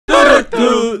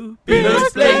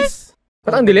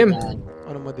Ba't ang dilim?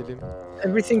 Ano madilim?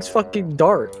 Everything's fucking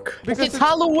dark. Because it's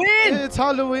Halloween! It's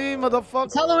Halloween,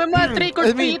 motherfucker! It's Halloween, man! Trick or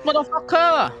treat,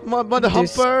 motherfucker!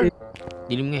 Motherhumper!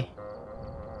 Dilim nga eh.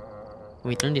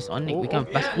 We turn this on, we can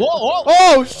pass. Whoa! Whoa!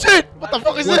 Oh shit! What the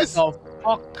fuck is this? What the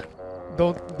fuck?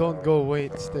 Don't go,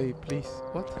 wait, stay, please.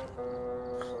 What?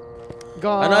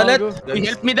 God. Ano ulit?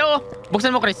 Help me daw!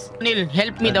 Buksan mo, Chris. Neil,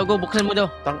 help me daw, go, buksan mo daw.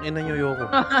 Tangina nyo yoko.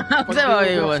 Buksan mo,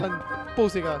 yun.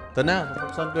 Pusi ka. Ito na,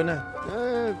 buksan ko na.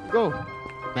 Go.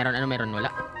 Meron, wala.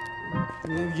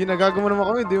 Ginagago mo naman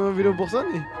kami, hindi mo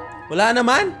binubuksan eh. Wala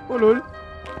naman? Ulol.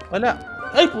 Wala.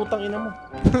 Ay, putang ina mo.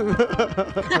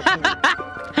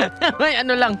 May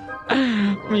ano lang.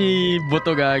 May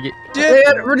buto gagi. Hey,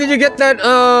 where did you get that,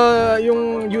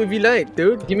 yung UV light,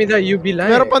 dude? Give me that UV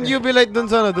light. Meron pang UV light dun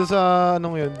sa,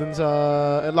 anong yun? Dun sa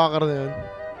locker na yun.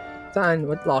 Saan?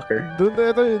 What locker?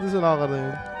 Ito yun, dun sa locker na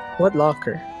yun. What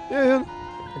locker? Yeah, yun.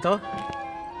 Ito?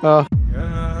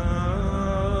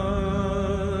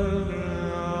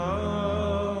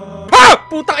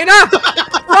 Putang ina!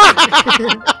 Fuck!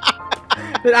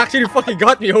 That actually fucking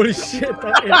got me, holy shit.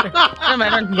 Ano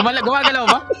meron? Gumagalaw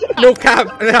ba? No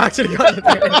cap, that actually got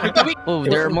me. Oh,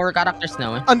 there are more characters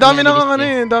now eh. Ang dami nang ano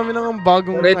eh, ang dami nang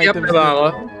bagong ready up na ba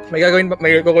ako?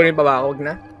 May kukunin pa ba ako? Wag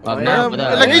na? Wag na.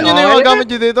 Lagyan nyo na yung mga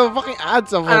gamit nyo dito. Fucking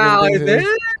ads ang fucking things.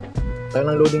 Tayo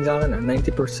ng loading sa akin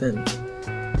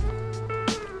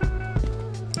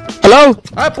 90%. Hello?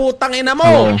 Ay, putang ina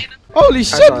mo! Holy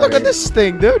shit, look at this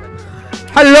thing, dude.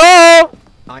 Hello!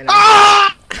 My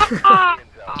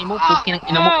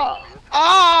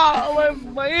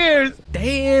ears!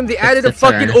 Damn, they added a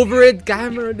fucking overhead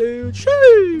camera, dude.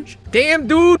 Sheesh. Damn,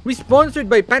 dude, we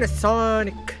sponsored by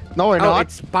Panasonic. No, we're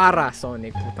not. It's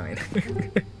Parasonic. Putang ina.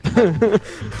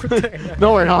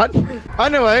 No, we're not.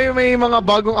 Anyway, may mga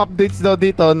bagong updates daw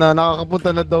dito na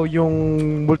nakakapunta na daw yung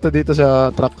multo dito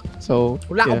sa truck. So,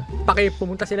 wala akong paki,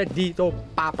 pumunta sila dito.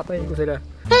 Papatayin ko sila.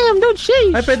 Damn, dude,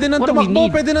 sheesh! Ay, pwede nang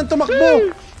tumakbo, pwede nang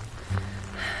tumakbo.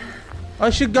 Ay,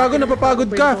 shit, gago,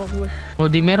 napapagod ka. Oh,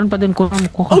 di meron pa din ko.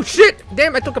 Oh, shit!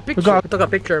 Damn, I took a picture. I took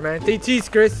a picture, man. Say cheese,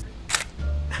 Chris.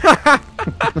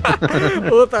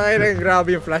 Puta, ay,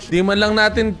 grabe yung flash. Di man lang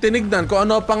natin tinignan kung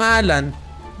ano pangalan.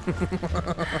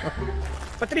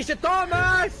 Patricia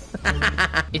Thomas!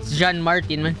 It's John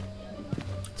Martin, man.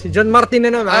 Si John Martin na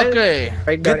naman. Okay.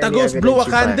 Get a ghost, blow a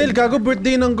candle. Gago,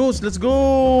 birthday ng ghost. Let's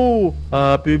go!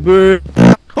 Happy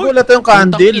birthday! Wala tayong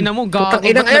candle. Ina mo, gago. Tang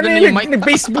ina,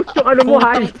 nag-Facebook yung ano mo,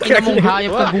 hayop. Ina mong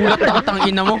hayop ka, gulat ako, tang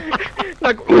ina mo.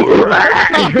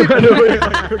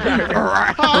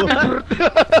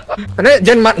 Ano?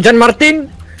 John Martin?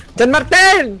 John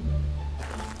Martin!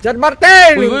 John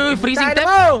Martin! Uy, freezing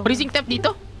temp. Freezing temp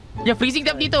dito. Yeah, freezing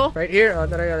temp dito. Right here. Oh,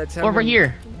 tara, let's have over him.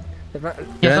 Here.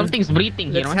 Yeah, something's breathing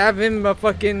here. Let's have him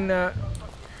fucking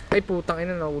ay putang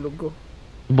ina, nahulog ko.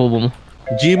 Bobo mo.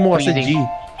 G mo kasi G.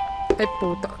 Ay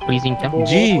puta. Freezing temp.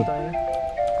 G.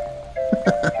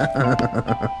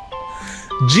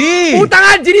 G! Puta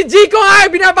nga! G ko nga!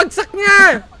 Binabagsak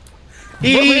niya!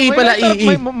 I pala,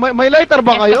 I. May lighter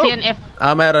ba kayo? F.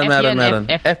 Ah, meron.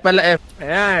 F pala, F.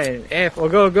 Ayan, F. O,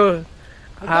 go.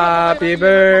 Happy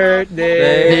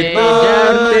birthday,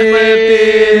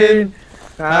 Martin!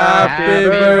 Happy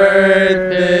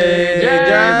birthday,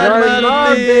 John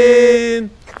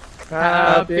Martin!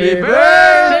 Happy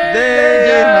birthday!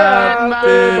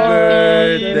 Happy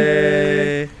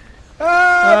birthday!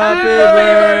 Happy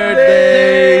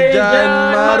birthday, John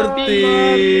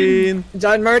Martin!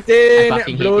 John Martin,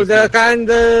 blow the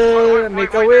candle,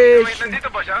 make a wish. Nandito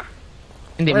ba siya?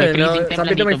 Hindi, may freezing temp Sabi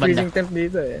lang na may dito freezing banda. temp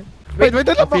dito eh. Wait,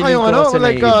 dala pa kayong ano?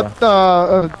 Like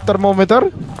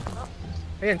thermometer?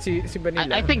 Ayan, si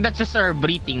Vanilla. I think that's just our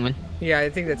breathing, man. Yeah,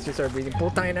 I think that's just our breathing.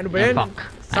 Putang ina, ano ba yan? Fuck.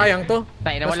 Sayang to.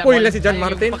 Wala Spoil na si John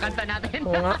Martin. Pakanta natin.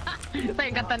 Oo nga.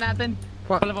 Sayang kanta natin.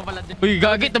 Fuck. Wala pa pala din. Uy,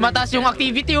 gagi, tumataas yung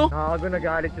activity, oh. Nakago,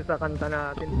 nagalit siya sa kanta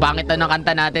natin. Bakit na ng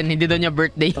kanta natin? Hindi doon niya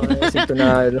birthday. Si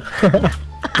Tunalo.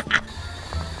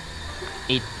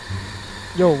 8.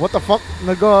 Yo, what the fuck?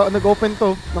 Nag-open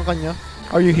to ng kanya.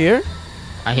 Are you here?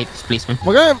 I hate this place, man.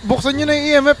 Buksan nyo na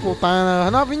yung EMF. Puta na,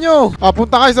 hanapin nyo.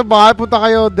 Punta kayo sa bahay, punta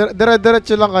kayo.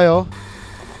 Dire-diretso lang kayo.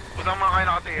 Pusang mga kayo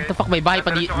nakatingin. What the fuck? May bahay pa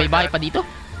dito?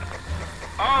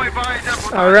 Oh, may bahay dyan.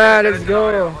 Alright, let's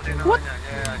go. What?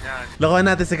 Lokohin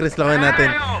natin si Chris, lokohin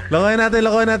natin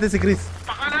si Chris.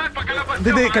 Pagkalabas.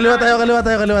 Hindi, kaliwa tayo. Kaliwa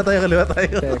ka,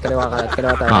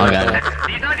 Oh, gala.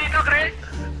 Dito, Chris.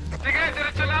 Sige,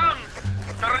 diretso lang.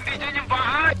 Pero hindi dyan yung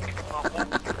bahay.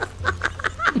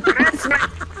 Chris,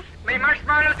 may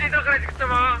marshmallow dito, Chris. Gusto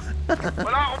mo?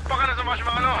 Wala akong pakala sa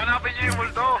marshmallow. Hanapin niyo yung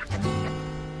multo.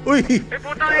 Uy! Eh,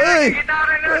 puta, yung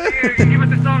gitara na. Sige, give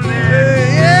us a song there.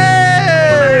 Yeah!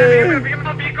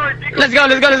 Let's go.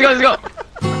 Okay, let's go.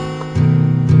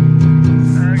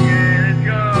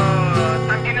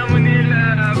 Tangina mo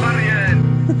nila, Varian.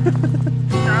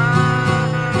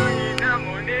 Tangina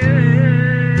mo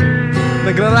nila.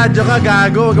 Nagra-radyo ka,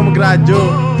 gago. Huwag kang mag-radyo.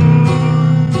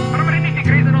 Para marinig si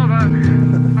Chris, ano ba?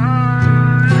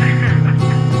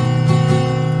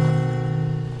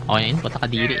 Okay, yun. Punta ka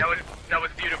diri. That was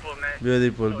beautiful, man.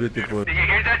 Beautiful. Did you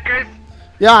hear that, Chris?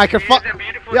 Yeah, I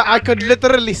could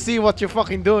literally see what you're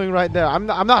fucking doing right there. I'm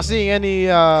not seeing any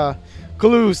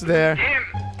clues there.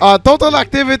 Total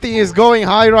activity is going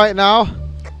high right now.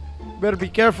 Better be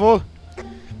careful.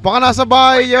 Baka nasa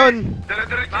bahay yun.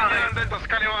 Diretso yan, tapos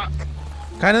kaliwa.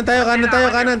 Kanan tayo. Kanan tayo.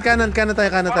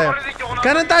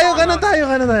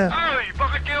 Ay,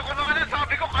 bakit kayo kumakanan?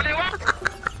 Sabi ko kaliwa.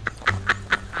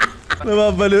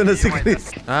 Nababalo na si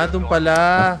Chris. Doon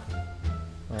pala.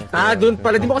 Doon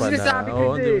pala. Di mo kasi sinasabi, Chris.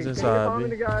 Oo, di mo sinasabi.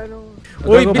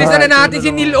 Uy, bilisan na natin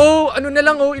si Neil. Ano na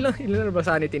lang, ilan na ba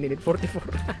sanity ni Neil? 44.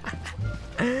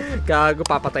 Gago,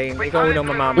 papatayin. Ikaw unang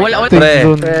mamamatay. Wala. Pre.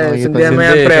 Sundihan mo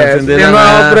yan, pre. Sundihan mo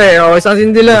ako, pre. Isang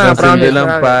sindi lang. Isang sindi lang,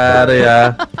 pare,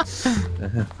 ha.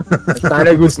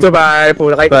 Sana gusto ba?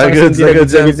 Kahit isang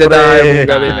sindi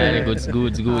lang. Goods.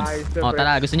 O,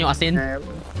 tara. Gusto nyo asin?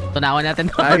 Tunawan natin.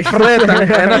 Ay, pre.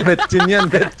 Tangina, betchin yan.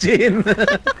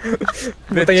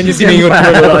 Buta yan yung siningot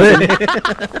mo.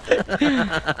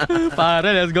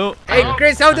 Para, let's go. Hey,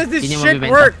 Chris, how does this shit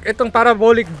work? Itong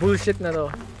parabolic bullshit na to.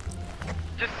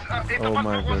 Just, ito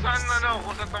kung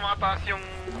saan tumataas yung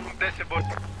decibel.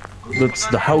 That's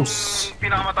the house.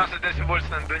 Kung pinakamataas na decibels,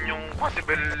 nandun yung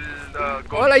possible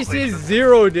ghost. All I see is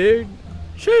 0, dude.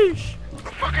 Sheesh.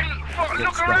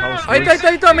 Look around! Ay,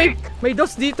 ito. May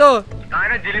dos dito.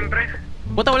 Tangina, dilim, pre.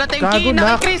 Puta, wala tayong key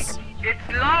na kay Chris. It's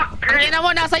locked, Chris! Tingnan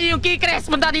mo, nasa iyo yung key, Chris.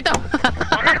 Punta dito.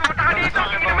 Okay, pumunta ka dito!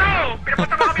 Tingnan mo!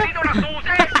 Pinapunta pa kami dito ng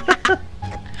susi!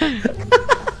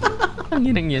 Ang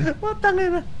ginang yan.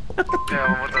 Matangina.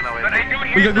 Kaya pumunta na, wait.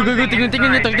 Uy,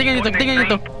 tingnan nyo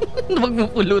to. Huwag mo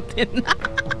pulutin.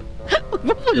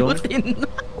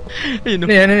 Ayun,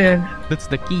 Ano yan?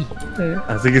 that's the key.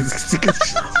 Sige.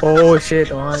 Oh,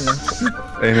 shit. Ano?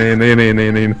 Ayun.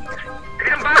 Ang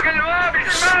bagal mo!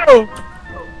 Bilisan mo!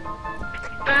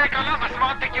 Teka lang, mas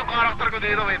matik yung karakter ko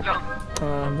dito. Wait lang.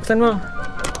 Buksan mo.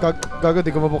 Gago,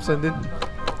 di ko mabuksan din.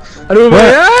 Ano ba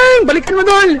yan? Balikan mo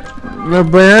doon! Ano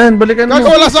ba yan? Balikan mo.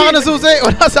 Gago, wala sa akin na susi!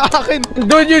 Wala sa akin!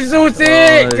 Doon yung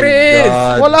susi! Chris!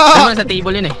 Wala! Nasa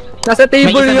table yun eh. Nasa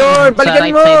table May isa yun! naman sa Balikan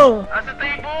right mo! side. Nasa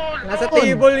table! Nasa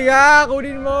table nga!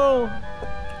 Kunin mo!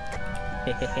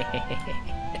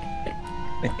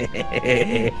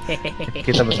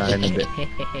 Kita ba sa akin? Hindi.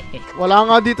 Wala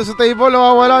nga dito sa table,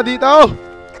 wala dito!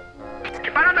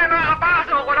 Paano tayo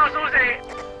makakapasok? Walang susi!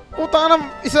 Puta na,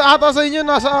 isa ata sa inyo,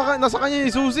 nasa kanya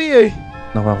yung susi eh.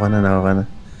 Nakuha ka na.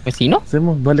 Sino? Sabi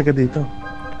mo, balik ka dito.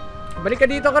 Balik ka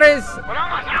dito, Chris! Wala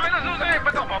nga sa akin ang susi!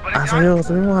 Ba't ako babalik yan? Sa'yo.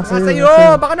 Sabi mo nga sa'yo.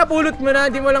 Sa'yo! Baka napulot mo na,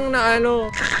 di mo lang na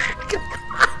ano.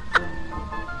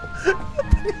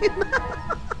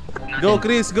 Go,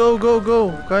 Chris. Go.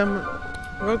 Kaya mo.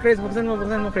 Go, Chris. Buksan mo,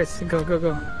 Chris. Go.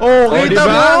 Oh, kita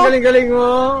diba? mo! Galing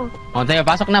mo! O, tayo,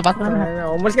 pasok na.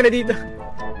 Umalis ka na dito.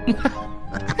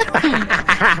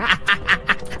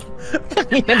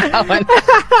 Ginagawan.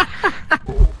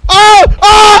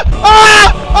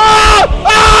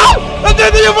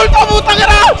 Nandito yung multo, putang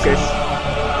ina!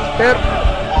 Pero,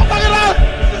 Putang ina!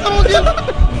 Sasabugin!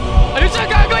 Ano siya?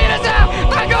 Gago! Yan na siya!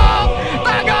 Tago!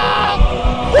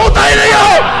 Putang ina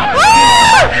yun!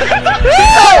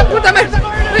 puta may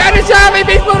ano siya, may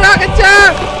baseball racket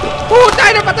siya!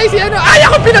 Puta, napatay si ano! Ay,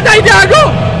 ako pinatay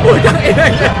gago! Putang ina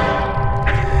yan!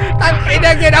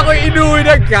 Tangina yan ako inuwi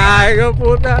na gago,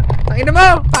 puta! Tangina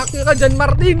mo! Pakyo ka dyan,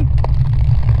 Martin!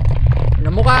 Ano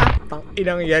mo ka?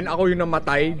 Tanginang yan, ako yung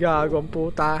namatay, gago ang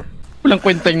puta. Walang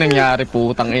kwenta yung nangyari,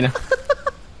 putang ina.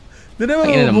 Di na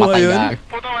Tangina na mabubuhay matay yun.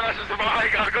 Puta, wala siya sa bahay.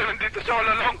 Gago, nandito siya all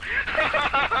along.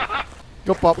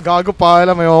 Gago pa,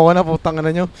 alam, ayoko na, putang ina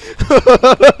nyo.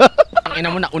 Ang ina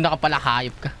mo, nauna ka pala,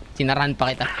 hayop ka. Sinarahan pa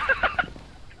kita.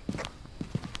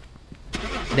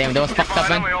 Damn, that was fucked up,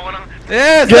 man.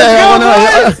 Yes! Let's go,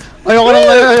 boys!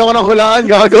 Ayoko nang hulaan,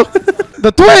 gago.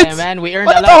 The twins! Yeah, man, we earned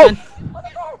a lot, man.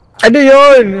 Ano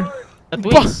yun? The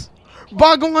twins.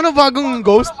 Bagong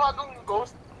ghost?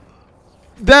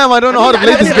 Damn, I don't know how to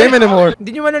play this game anymore.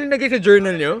 Hindi nyo man nalagay sa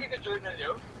journal nyo?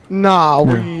 Nah,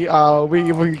 we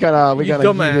gotta get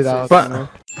it out.